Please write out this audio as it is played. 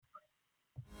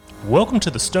Welcome to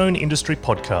the Stone Industry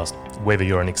Podcast. Whether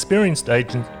you're an experienced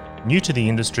agent, new to the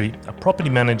industry, a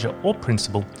property manager or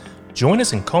principal, join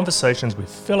us in conversations with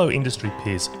fellow industry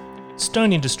peers.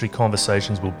 Stone Industry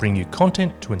Conversations will bring you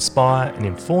content to inspire and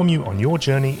inform you on your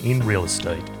journey in real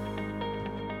estate.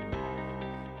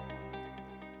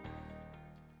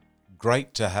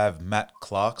 Great to have Matt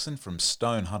Clarkson from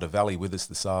Stone Hunter Valley with us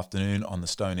this afternoon on the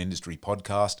Stone Industry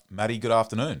Podcast. Matty, good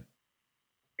afternoon.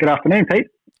 Good afternoon, Pete.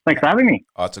 Thanks for having me.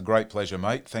 Oh, it's a great pleasure,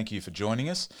 mate. Thank you for joining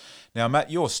us. Now, Matt,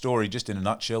 your story, just in a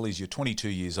nutshell, is you're 22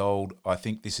 years old. I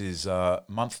think this is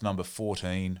month number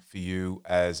 14 for you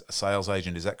as a sales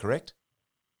agent. Is that correct?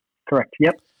 Correct,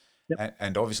 yep.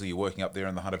 And obviously you're working up there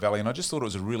in the Hunter Valley, and I just thought it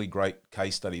was a really great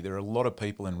case study. There are a lot of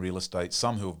people in real estate,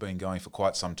 some who have been going for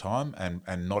quite some time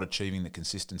and not achieving the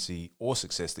consistency or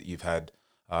success that you've had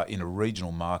in a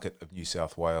regional market of New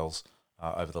South Wales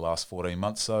over the last 14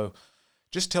 months. So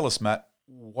just tell us, Matt,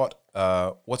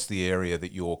 what's the area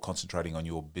that you're concentrating on,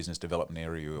 your business development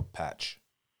area, your patch?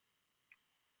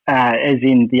 As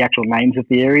in the actual names of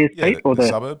the areas, Yeah, Pete? the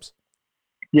suburbs?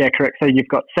 Yeah, correct. So you've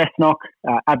got Cessnock,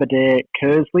 Aberdare,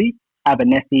 Kersley,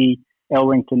 Abernethy,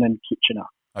 Elrington and Kitchener.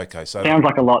 Okay, so sounds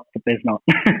like a lot, but there's not.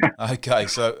 Okay,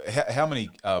 so how many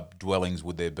dwellings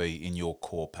would there be in your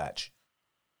core patch?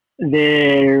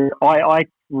 I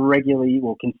regularly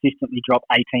or consistently drop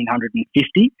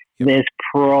 1,850. Yep. There's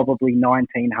probably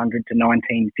 1,900 to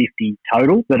 1,950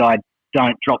 total, but I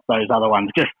don't drop those other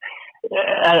ones just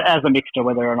as a mixture,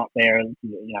 whether or not they're,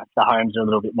 the homes are a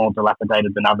little bit more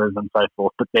dilapidated than others and so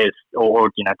forth, but there's, or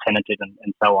tenanted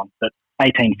and so on, but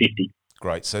 1,850.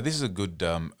 Great. So this is a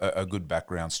good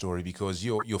background story because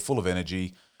you're full of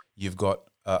energy. You've got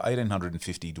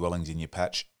 1,850 dwellings in your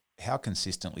patch. How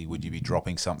consistently would you be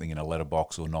dropping something in a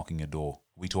letterbox or knocking a door?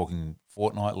 Are we talking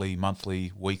fortnightly,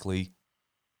 monthly, weekly?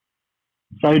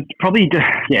 So probably,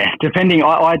 depending.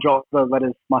 I drop the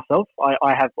letters myself.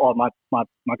 I have my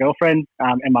girlfriend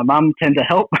and my mum tend to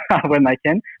help when they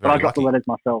can, but I drop the letters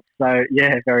myself. So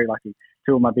yeah, very lucky.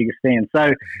 Two of my biggest fans.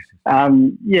 So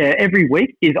every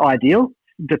week is ideal,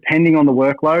 depending on the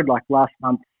workload. Like last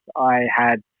month, I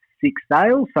had 6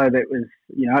 sales, so that was,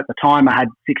 at the time I had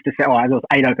 6 to 7. There was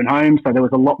 8 open homes, so there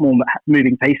was a lot more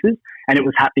moving pieces, and it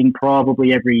was happening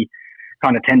probably every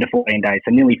kind of 10 to 14 days,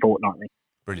 so nearly fortnightly.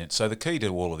 Brilliant. So the key to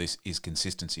all of this is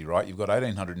consistency, right? You've got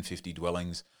 1,850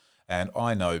 dwellings, and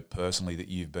I know personally that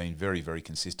you've been very, very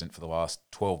consistent for the last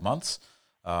 12 months.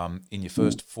 In your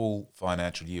first full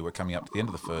financial year, we're coming up to the end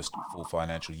of the first full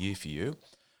financial year for you,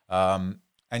 and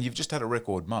you've just had a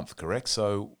record month, correct?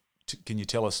 So can you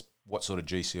tell us what sort of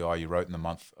GCI you wrote in the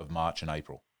month of March and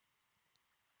April?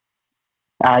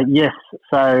 Yes.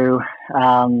 So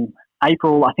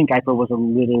April was a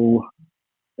little...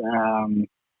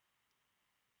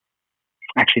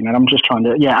 actually, man, I'm just trying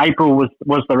to... Yeah, April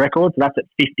was the record. So that's at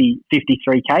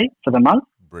 53K for the month.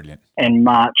 Brilliant. And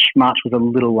March was a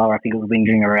little lower. I think it was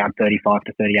lingering around 35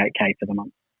 to 38K for the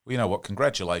month. Well, you know what?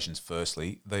 Congratulations,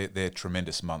 firstly. They're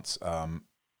tremendous months.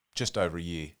 Just over a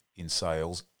year in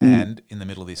sales and in the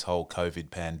middle of this whole COVID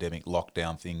pandemic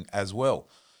lockdown thing as well.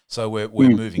 So we're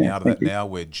moving out of that now.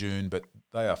 We're June, but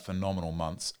they are phenomenal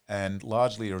months and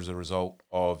largely as a result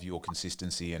of your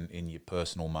consistency in your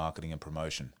personal marketing and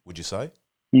promotion, would you say?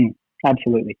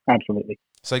 Absolutely.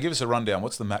 So give us a rundown.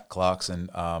 What's the Matt Clarkson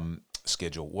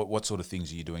schedule? What sort of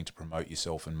things are you doing to promote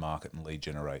yourself and market and lead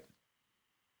generate?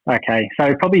 Okay,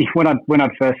 so probably when I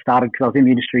first started, because I was in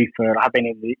the industry I've been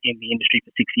in the industry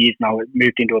for 6 years now. I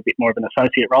moved into a bit more of an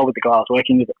associate role with the guy I was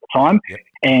working with at the time. Yep.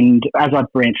 And as I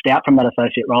branched out from that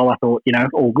associate role, I thought,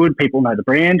 all good. People know the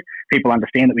brand. People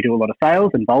understand that we do a lot of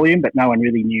sales and volume, but no one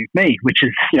really knew me, which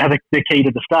is the key to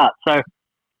the start. So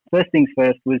first things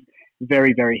first was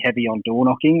very, very heavy on door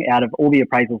knocking. Out of all the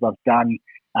appraisals I've done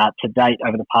to date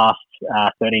over the past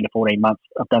 13 to 14 months,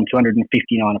 I've done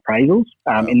 259 appraisals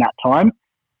in that time.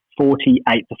 48%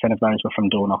 of those were from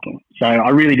door knocking. So I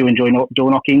really do enjoy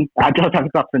door knocking. It does have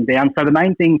its ups and downs. So the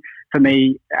main thing for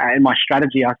me in my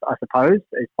strategy, I suppose,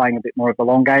 is playing a bit more of the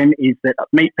long game, is that I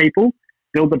meet people,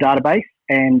 build the database,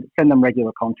 and send them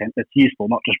regular content that's useful,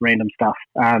 not just random stuff.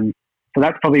 So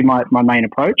that's probably my main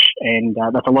approach, and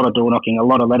that's a lot of door knocking, a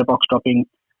lot of letterbox dropping.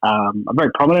 I'm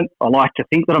very prominent. I like to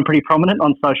think that I'm pretty prominent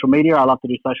on social media. I love to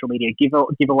do social media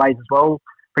giveaways as well.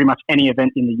 Pretty much any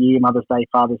event in the year, Mother's Day,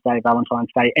 Father's Day, Valentine's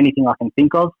Day, anything I can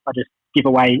think of, I just give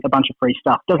away a bunch of free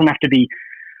stuff. Doesn't have to be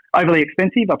overly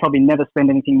expensive. I probably never spend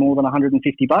anything more than $150,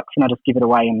 and I just give it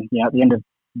away. And at the end of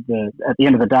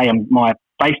the day, my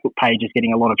Facebook page is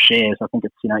getting a lot of shares. I think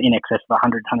it's in excess of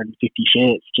 100, 150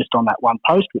 shares just on that one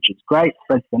post, which is great.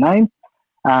 Spreads the name.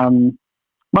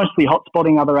 mostly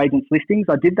hotspotting other agents' listings.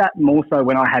 I did that more so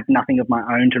when I had nothing of my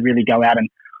own to really go out and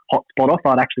hotspot off.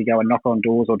 I'd actually go and knock on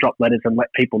doors or drop letters and let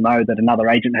people know that another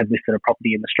agent had listed a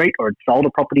property in the street or had sold a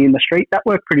property in the street. That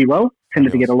worked pretty well.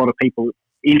 Tended to get a lot of people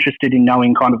interested in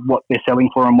knowing kind of what they're selling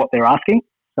for and what they're asking.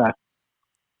 So.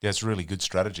 Yeah, it's a really good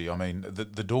strategy. I mean,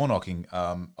 the door knocking,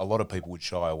 a lot of people would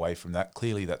shy away from that.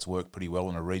 Clearly, that's worked pretty well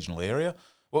in a regional area.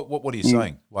 What are you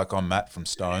saying? Like, I'm Matt from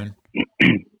Stone.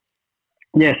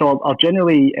 Yeah, so I'll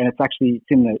generally, and it's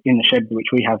in the shed which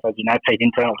we have, as you know, Pete,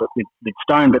 internal with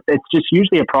Stone, but it's just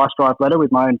usually a price drive letter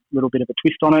with my own little bit of a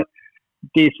twist on it.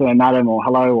 Dear sir, madam, or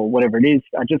hello, or whatever it is,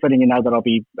 just letting you know that I'll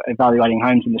be evaluating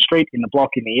homes in the street, in the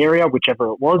block, in the area, whichever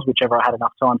I had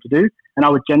enough time to do. And I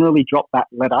would generally drop that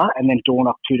letter and then door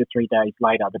knock 2 to 3 days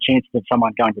later. The chances of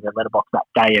someone going to their letterbox that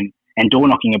day and door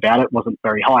knocking about it wasn't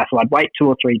very high. So I'd wait 2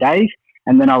 or 3 days,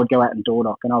 and then I would go out and door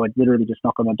knock, and I would literally just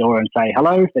knock on the door and say,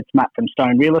 hello, it's Matt from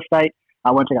Stone Real Estate.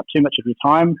 I won't take up too much of your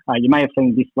time. You may have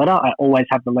seen this letter. I always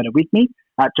have the letter with me,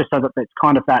 just so that it's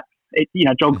kind of that, it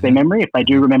jogs their memory. If they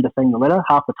do remember seeing the letter,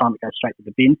 half the time it goes straight to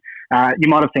the bin. You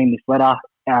might have seen this letter.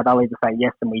 They'll either say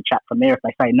yes and we chat from there. If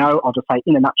they say no, I'll just say,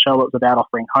 in a nutshell, it was about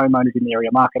offering homeowners in the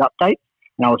area market updates.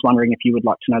 And I was wondering if you would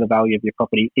like to know the value of your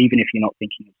property, even if you're not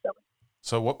thinking of selling.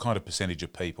 So what kind of percentage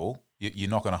of people, you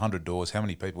knock on 100 doors, how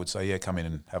many people would say, yeah, come in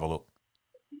and have a look?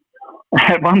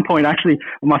 At one point, actually,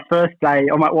 on my first day,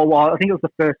 I think it was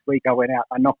the first week I went out,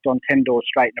 I knocked on 10 doors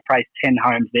straight and appraised 10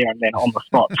 homes there and then on the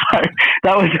spot. So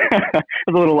that was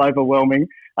a little overwhelming.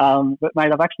 But,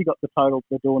 mate, I've actually got the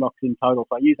door knocks in total.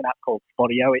 So I use an app called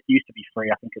Spotio. It used to be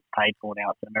free. I think it's paid for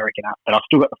now. It's an American app. But I've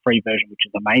still got the free version, which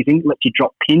is amazing. It lets you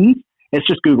drop pins. It's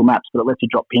just Google Maps, but it lets you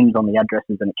drop pins on the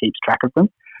addresses and it keeps track of them.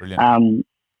 Brilliant.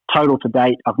 Total to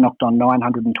date, I've knocked on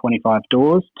 925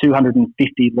 doors,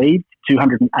 250 leads,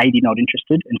 280 not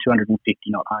interested, and 250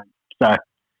 not home. So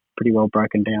pretty well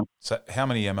broken down. So how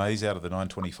many MAs out of the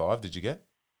 925 did you get?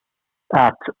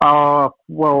 Well,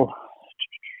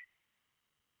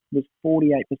 it was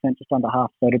 48%, just under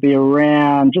half. So it'll be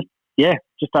around just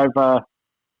over.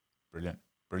 Brilliant.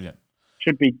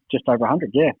 Should be just over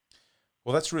 100, yeah.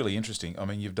 Well, that's really interesting. I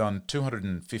mean, you've done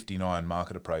 259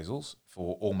 market appraisals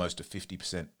for almost a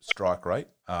 50% strike rate.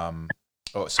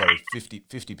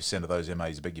 50% of those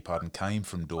MAs, beg your pardon, came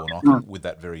from door knocking with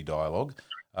that very dialogue.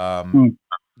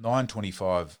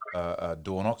 925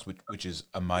 door knocks, which is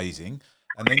amazing.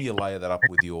 And then you layer that up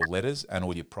with your letters and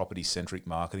all your property-centric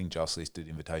marketing, just listed,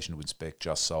 invitation to inspect,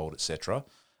 just sold, etc.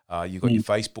 You've got your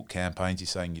Facebook campaigns. You're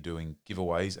saying you're doing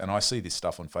giveaways, and I see this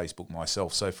stuff on Facebook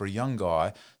myself. So for a young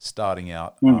guy starting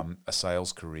out a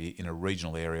sales career in a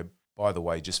regional area, by the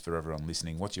way, just for everyone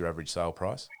listening, what's your average sale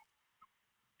price?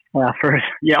 Around 400.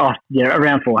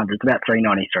 It's about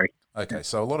 $393. Okay,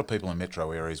 so a lot of people in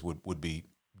metro areas would be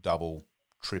double,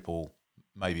 triple,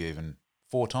 maybe even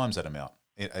 4 times that amount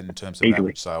in terms of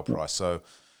average sale price. So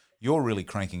you're really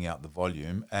cranking out the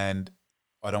volume, and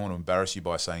I don't want to embarrass you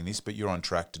by saying this, but you're on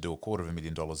track to do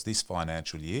 $250,000 this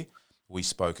financial year. We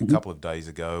spoke a couple of days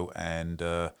ago, and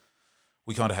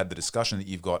we kind of had the discussion that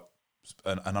you've got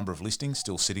a number of listings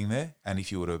still sitting there, and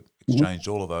if you were to exchange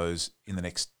all of those in the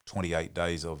next 28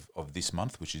 days of this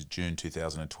month, which is June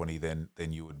 2020, then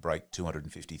you would break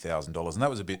 $250,000, and that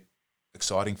was a bit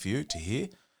exciting for you to hear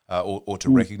or to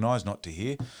recognise, not to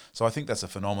hear. So I think that's a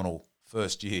phenomenal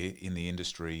first year in the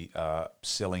industry,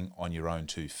 selling on your own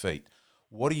 2 feet.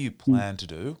 What do you plan to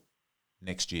do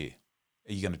next year?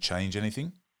 Are you going to change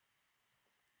anything?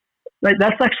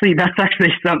 That's actually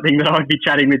something that I'd be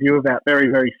chatting with you about very,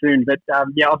 very soon. But I've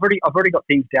already got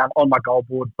things down on my goal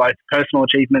board, both personal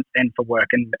achievements and for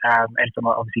work, and for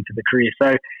my, obviously for the career.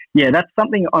 So yeah, that's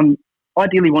something I'm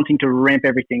ideally wanting to ramp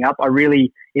everything up. I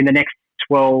really, in the next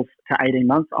 12 to 18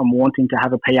 months, I'm wanting to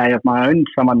have a PA of my own,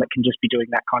 someone that can just be doing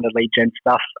that kind of lead gen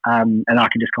stuff, and I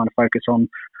can just kind of focus on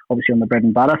the bread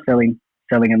and butter, selling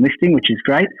and listing, which is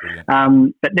great.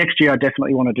 But next year, I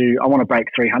definitely want to break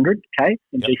 300K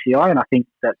in GCI, and I think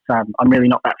that I'm really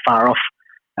not that far off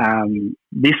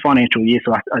this financial year.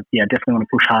 So I definitely want to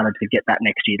push harder to get that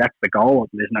next year. That's the goal.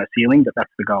 There's no ceiling, but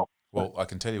that's the goal. Well, I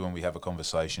can tell you when we have a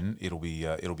conversation, it'll be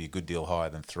a good deal higher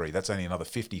than 3. That's only another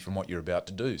 50 from what you're about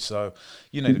to do. So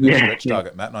you need a good stretch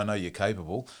target, Matt, and I know you're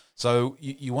capable. So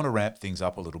you want to ramp things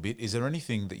up a little bit. Is there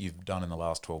anything that you've done in the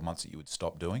last 12 months that you would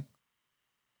stop doing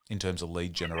in terms of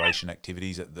lead generation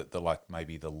activities, the like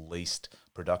maybe the least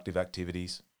productive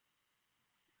activities?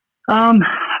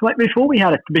 Like before we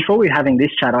were having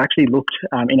this chat, I actually looked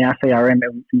in our CRM,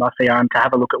 in my CRM, to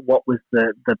have a look at what was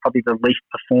the probably the least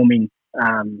performing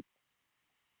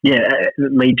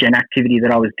lead gen activity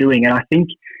that I was doing, and I think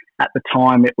at the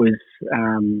time it was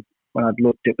when I'd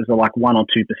looked, it was like 1 or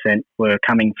 2% were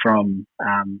coming from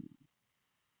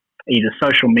either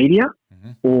social media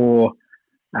or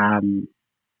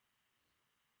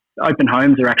open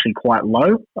homes are actually quite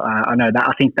low. I know that.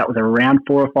 I think that was around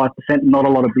 4 or 5%. Not a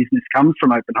lot of business comes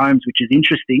from open homes, which is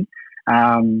interesting.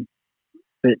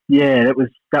 But yeah,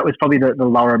 that was probably the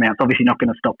lower amounts. Obviously, not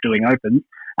going to stop doing opens.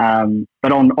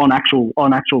 But on actual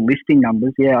listing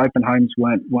numbers, yeah, open homes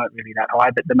weren't really that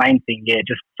high. But the main thing, yeah,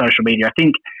 just social media. I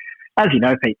think, as you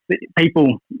know,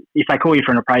 people, if they call you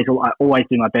for an appraisal, I always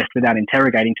do my best without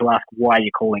interrogating to ask why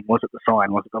you're calling. Was it the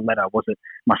sign? Was it the letter? Was it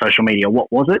my social media?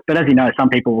 What was it? But as you know, some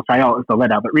people will say, oh, it was the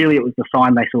letter. But really, it was the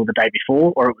sign they saw the day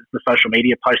before, or it was the social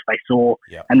media post they saw,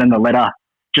 and then the letter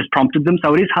just prompted them.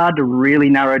 So it is hard to really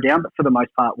narrow down, but for the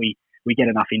most part, we get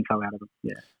enough info out of them.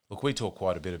 Yeah. Look, we talk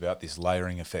quite a bit about this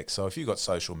layering effect. So if you've got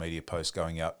social media posts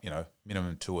going out,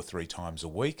 minimum 2 or 3 times a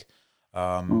week, 3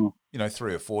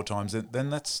 or 4 times, then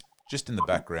that's just in the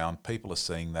background. People are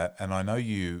seeing that. And I know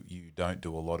you don't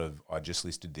do a lot of, I just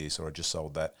listed this or I just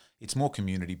sold that. It's more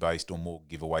community-based or more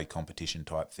giveaway competition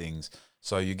type things.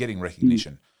 So you're getting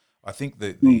recognition. I think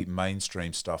that the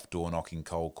mainstream stuff, door knocking,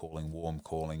 cold calling, warm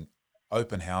calling,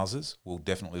 open houses, we'll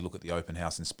definitely look at the open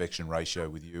house inspection ratio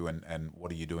with you and what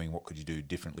are you doing, what could you do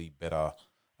differently, better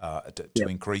to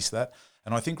increase that.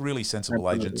 And I think really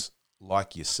sensible agents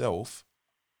like yourself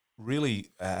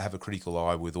really have a critical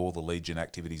eye with all the lead gen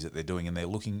activities that they're doing, and they're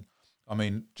looking, I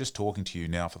mean, just talking to you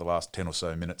now for the last 10 or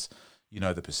so minutes,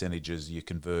 the percentages you're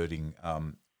converting,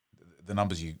 the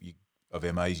numbers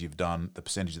of MAs you've done, the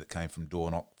percentage that came from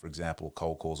door knock, for example,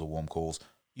 cold calls or warm calls.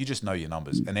 You just know your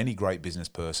numbers, and any great business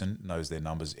person knows their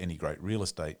numbers. Any great real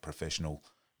estate professional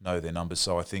know their numbers.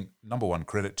 So I think, number one,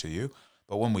 credit to you.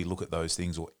 But when we look at those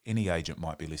things, or any agent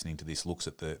might be listening to this, looks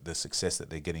at the success that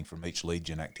they're getting from each lead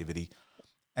gen activity,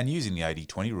 and using the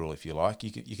 80-20 rule, if you like,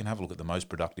 you can have a look at the most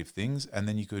productive things, and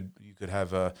then you could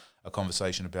have a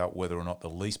conversation about whether or not the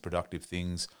least productive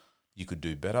things you could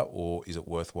do better, or is it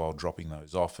worthwhile dropping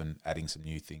those off and adding some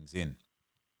new things in.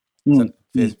 Is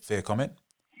that fair comment?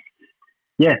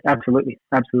 Yeah, absolutely.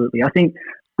 I think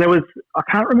there was, I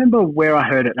can't remember where I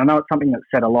heard it. I know it's something that's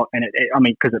said a lot, and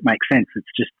because it makes sense. It's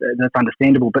just, that's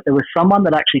understandable. But there was someone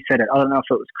that actually said it. I don't know if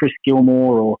it was Chris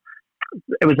Gilmore or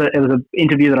it was an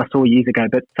interview that I saw years ago,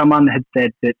 but someone had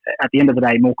said that at the end of the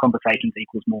day, more conversations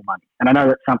equals more money. And I know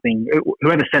that's something,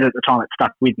 whoever said it at the time, it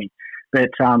stuck with me. But,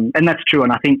 and that's true.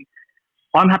 And I think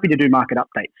I'm happy to do market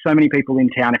updates. So many people in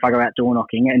town, if I go out door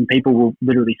knocking, and people will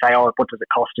literally say, oh, what does it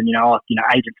cost? And,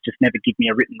 agents just never give me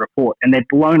a written report. And they're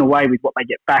blown away with what they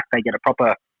get back. They get a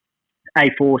proper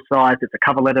A4 size. It's a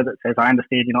cover letter that says, I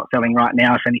understand you're not selling right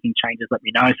now. If anything changes, let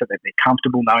me know, so that they're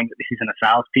comfortable knowing that this isn't a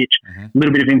sales pitch. A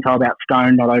little bit of info about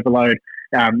Stone, not overload.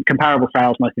 Comparable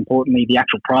sales, most importantly, the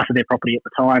actual price of their property at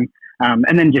the time.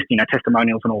 And then just,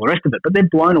 testimonials and all the rest of it. But they're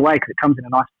blown away because it comes in a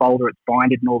nice folder, it's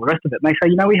binded and all the rest of it. And they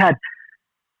say,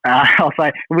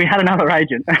 we had another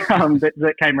agent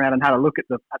that came around and had a look at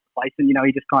the place, and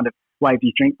he just kind of waved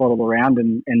his drink bottle around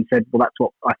and said, well, that's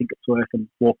what I think it's worth, and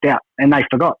walked out. And they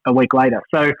forgot a week later.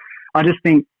 So I just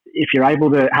think if you're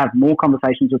able to have more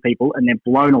conversations with people and they're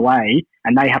blown away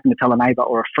and they happen to tell a neighbour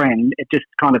or a friend, it just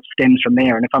kind of stems from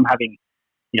there. And if I'm having,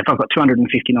 if I've got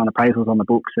 259 appraisals on the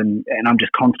books and I'm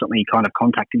just constantly kind of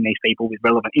contacting these people with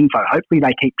relevant info, hopefully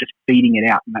they keep just feeding it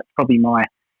out. And that's probably my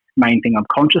main thing I'm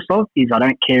conscious of, is I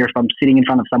don't care if I'm sitting in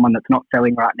front of someone that's not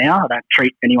selling right now. I don't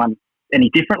treat anyone any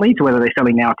differently to whether they're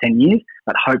selling now 10 years,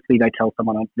 but hopefully they tell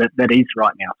someone that is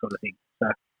right now, sort of thing. So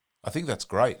I think that's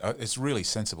great. It's really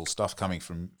sensible stuff coming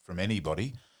from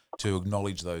anybody to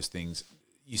acknowledge those things.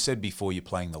 You said before you're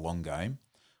playing the long game,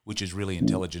 which is really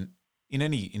intelligent. In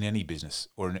any business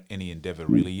or in any endeavour,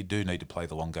 really, you do need to play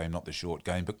the long game, not the short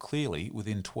game. But clearly,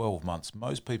 within 12 months,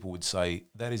 most people would say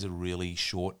that is a really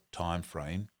short time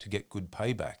frame to get good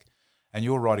payback. And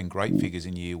you're writing great figures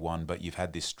in year one, but you've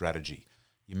had this strategy.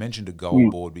 You mentioned a goal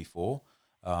board before.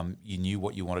 You knew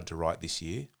what you wanted to write this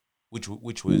year, which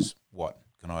was what?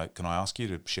 Can I ask you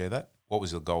to share that? What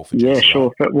was the goal for GCI? Yeah,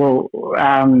 sure. But,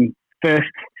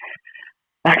 first,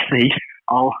 actually,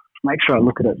 I'll make sure I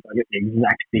look at it so I get the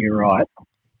exact figure right.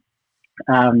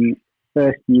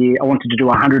 First year, I wanted to do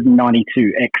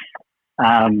 192x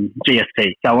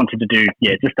GST. So I wanted to do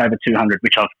just over 200,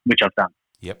 which I've done.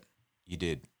 Yep, you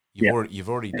did. You've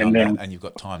already done that, and you've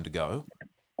got time to go,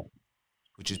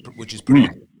 which is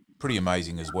pretty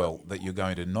amazing as well. That you're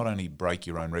going to not only break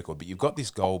your own record, but you've got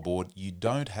this goal board. You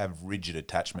don't have rigid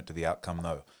attachment to the outcome,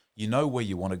 though. You know where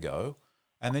you want to go.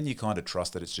 And then you kind of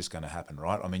trust that it's just going to happen,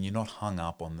 right? I mean, you're not hung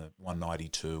up on the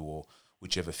 192 or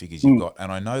whichever figures you've got.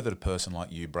 And I know that a person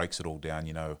like you breaks it all down,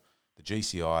 the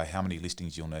GCI, how many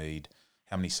listings you'll need,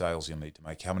 how many sales you'll need to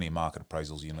make, how many market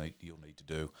appraisals you'll need to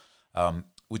do,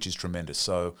 which is tremendous.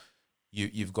 So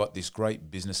you've got this great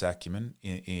business acumen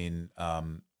in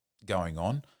going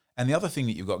on. And the other thing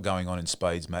that you've got going on in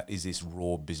spades, Matt, is this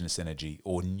raw business energy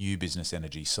or new business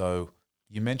energy. So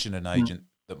you mentioned an agent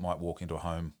that might walk into a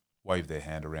home, wave their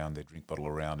hand around, their drink bottle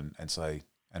around and say...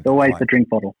 And always the drink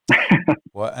bottle.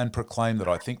 Well, and proclaim that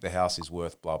I think the house is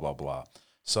worth blah, blah, blah.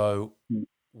 So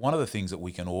one of the things that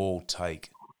we can all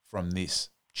take from this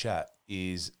chat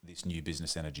is this new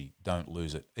business energy. Don't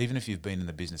lose it. Even if you've been in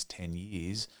the business 10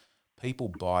 years, people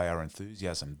buy our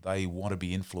enthusiasm. They want to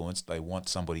be influenced. They want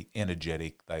somebody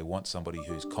energetic. They want somebody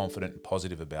who's confident and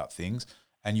positive about things.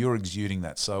 And you're exuding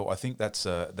that. So I think that's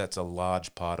a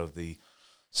large part of the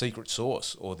secret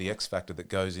sauce or the X factor that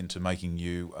goes into making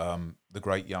you the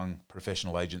great young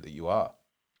professional agent that you are.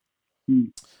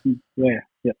 Yeah.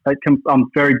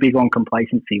 I'm very big on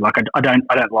complacency. Like I don't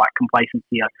like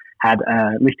complacency. I had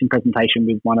a listing presentation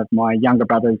with one of my younger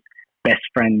brother's best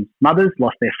friend's mothers,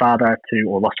 lost her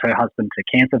husband to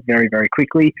cancer very, very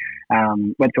quickly.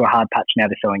 Went through a hard patch. Now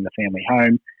they're selling the family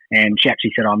home. And she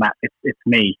actually said, "Oh, Matt, it's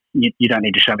me. You don't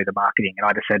need to show me the marketing." And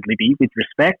I just said, "Libby, with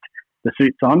respect, the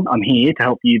suit's on. I'm here to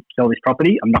help you sell this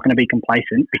property. I'm not going to be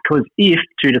complacent, because if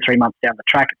 2 to 3 months down the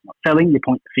track it's not selling, you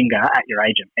point the finger at your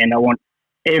agent. And I want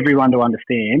everyone to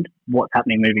understand what's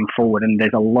happening moving forward. And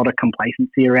there's a lot of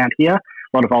complacency around here.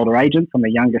 A lot of older agents. I'm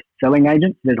the youngest selling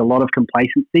agent. There's a lot of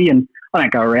complacency, and I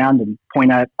don't go around and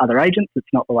point at other agents. It's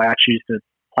not the way I choose to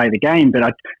play the game, but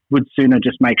I would sooner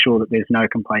just make sure that there's no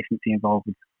complacency involved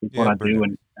with what I do.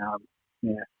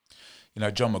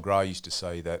 And John McGrath used to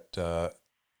say that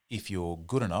if you're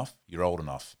good enough, you're old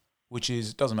enough, which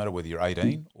is, doesn't matter whether you're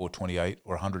 18 or 28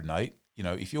 or 108.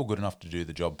 If you're good enough to do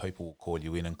the job, people will call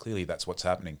you in, and clearly that's what's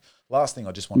happening. Last thing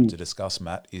I just wanted to discuss,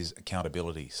 Matt, is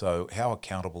accountability. So how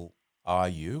accountable are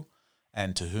you,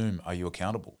 and to whom are you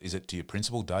accountable? Is it to your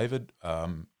principal, David?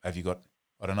 Have you got,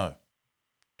 I don't know,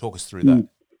 talk us through that.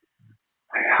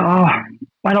 Oh,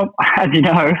 as you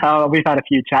know, we've had a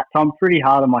few chats. I'm pretty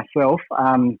hard on myself.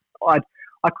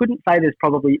 I couldn't say there's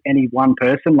probably any one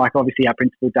person. Like obviously our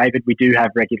principal, David, we do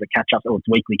have regular catch-ups, or it's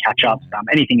weekly catch-ups.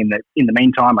 Anything in the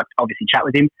meantime, I obviously chat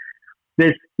with him.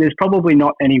 There's probably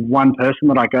not any one person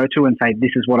that I go to and say,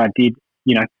 this is what I did.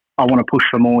 I want to push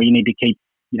for more. You need to keep,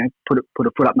 put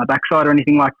a foot up my backside or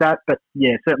anything like that. But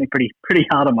yeah, certainly pretty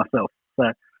hard on myself.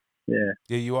 So yeah.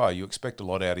 Yeah, you are. You expect a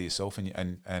lot out of yourself,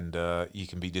 and you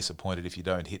can be disappointed if you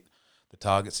don't hit the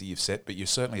targets that you've set, but you're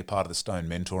certainly a part of the Stone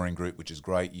mentoring group, which is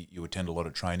great. You attend a lot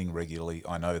of training regularly.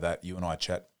 I know that. You and I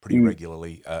chat pretty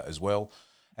regularly as well.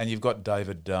 And you've got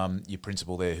David, your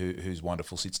principal there, who's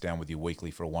wonderful, sits down with you weekly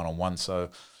for a one-on-one. So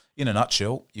in a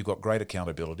nutshell, you've got great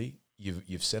accountability.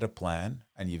 You've set a plan,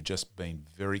 and you've just been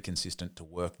very consistent to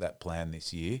work that plan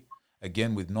this year,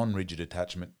 again with non-rigid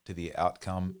attachment to the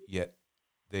outcome, yet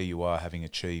there you are, having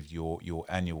achieved your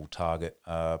annual target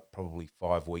probably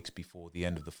 5 weeks before the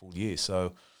end of the full year.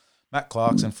 So Matt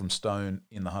Clarkson from Stone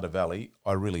in the Hunter Valley,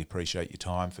 I really appreciate your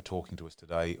time for talking to us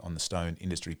today on the Stone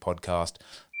Industry Podcast.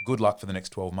 Good luck for the next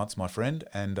 12 months, my friend,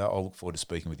 and I'll look forward to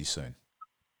speaking with you soon.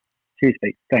 Cheers,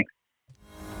 Pete. Thanks.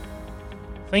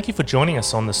 Thank you for joining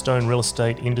us on the Stone Real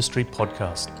Estate Industry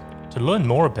Podcast. To learn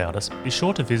more about us, be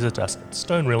sure to visit us at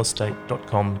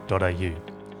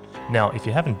stonerealestate.com.au. Now, if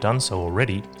you haven't done so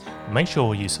already, make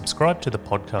sure you subscribe to the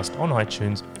podcast on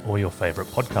iTunes or your favourite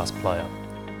podcast player,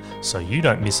 so you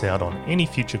don't miss out on any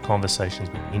future conversations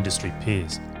with industry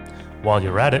peers. While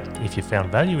you're at it, if you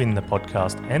found value in the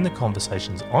podcast and the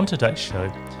conversations on today's show,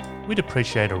 we'd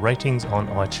appreciate a ratings on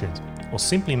iTunes, or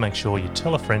simply make sure you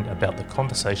tell a friend about the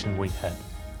conversation we had.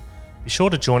 Be sure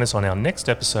to join us on our next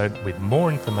episode with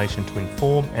more information to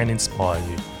inform and inspire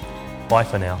you. Bye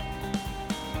for now.